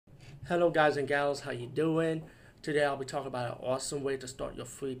Hello, guys and gals. How you doing? Today I'll be talking about an awesome way to start your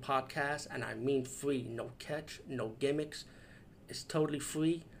free podcast, and I mean free. No catch, no gimmicks. It's totally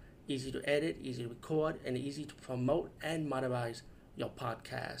free, easy to edit, easy to record, and easy to promote and monetize your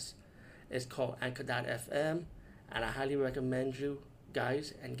podcast. It's called Anchor.fm, and I highly recommend you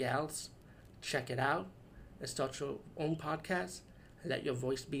guys and gals check it out and start your own podcast and let your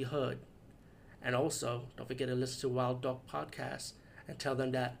voice be heard. And also, don't forget to listen to Wild Dog Podcast and tell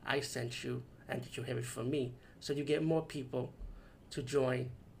them that I sent you and that you hear it from me. So you get more people to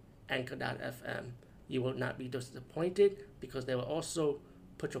join Anchor.fm. You will not be disappointed because they will also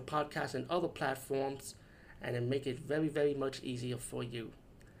put your podcast in other platforms and then make it very, very much easier for you.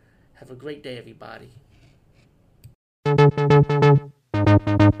 Have a great day, everybody.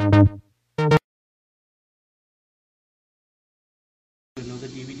 Another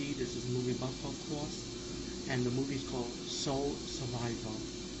DVD. This is Movie Buff, of course, and the movie is called Soul Survivor.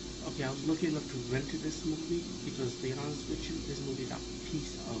 Okay, I was lucky enough to rent this movie because, to be honest with you, this movie is a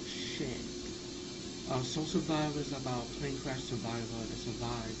piece of shit. Soul Survivor is about a plane crash survivor that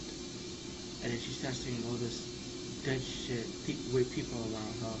survived, and then she starts seeing all this dead shit, weird people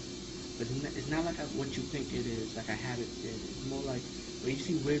around her. But it's not like what you think it is, like a habit did. It's more like when you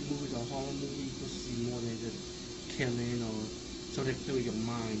see weird movies or horror movies, you're supposed to see more than just killing or so they fill your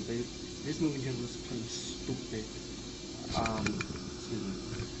mind. But this movie just was plain stupid. Excuse me.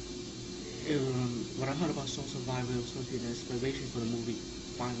 What I heard about Soul Survivor, it was supposed to be an inspiration for the movie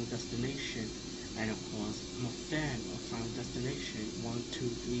Final Destination. And of course, I'm a fan of Final Destination 1, 2,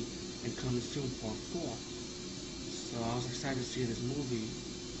 3, and coming soon part 4. So I was excited to see this movie.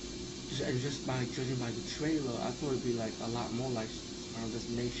 Just by judging by the trailer, I thought it'd be like a lot more like Final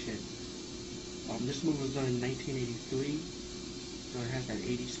Destination. This movie was done in 1983, so it has that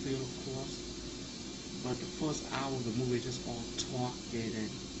 80s feel, of course. But the first hour of the movie is just all talking and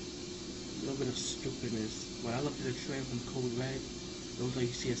a little bit of stupidness. When I looked at the trailer from Code Red, it was like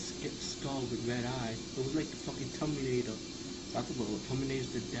you see a skull with red eyes. It was like the fucking Terminator. So I thought, well, Terminator's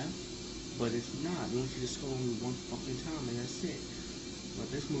the death, but it's not. You only see the skull only one fucking time, and that's it.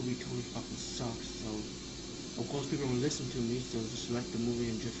 But this movie totally fucking sucks. So of course people don't listen to me, so just select the movie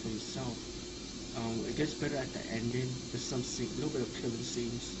and judge for yourself. It gets better at the ending. There's some little bit of killing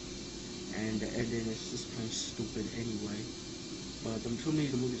scenes, and the ending is just plain stupid anyway. But to me,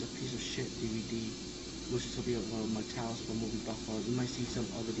 the movie's a piece of shit DVD, which will be one of my talents for movie buffers. You might see some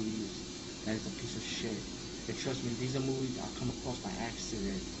other DVDs that is a piece of shit. And trust me, these are movies I come across by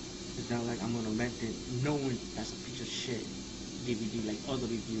accident. It's not like I'm gonna rent it knowing that's a piece of shit DVD like other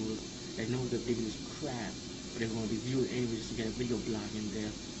reviewers. They know the DVD is crap, but they're gonna review it anyway just to get a video blog in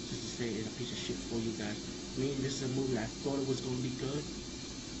there, just to say it's a piece of shit for you guys. I mean, this is a movie that I thought it was gonna be good,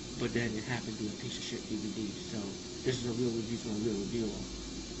 but then it happened to be a piece of shit DVD. So this is a real review from a real reviewer.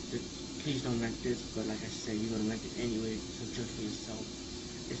 Please don't rent this, but like I said, you're gonna rent it anyway, so judge for yourself.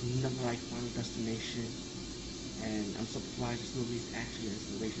 It's nothing like Final Destination, and I'm surprised this movie is actually an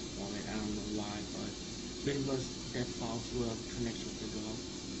inspiration for it. I don't know why, but pretty much that falls will connects with the girl.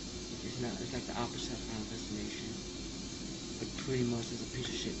 It's like the opposite of Final Destination, but pretty much it's a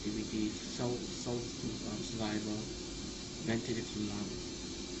piece of shit DVD. Soul Survivor, rent it if you want,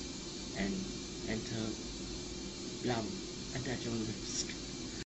 and enter blah. I got your risk.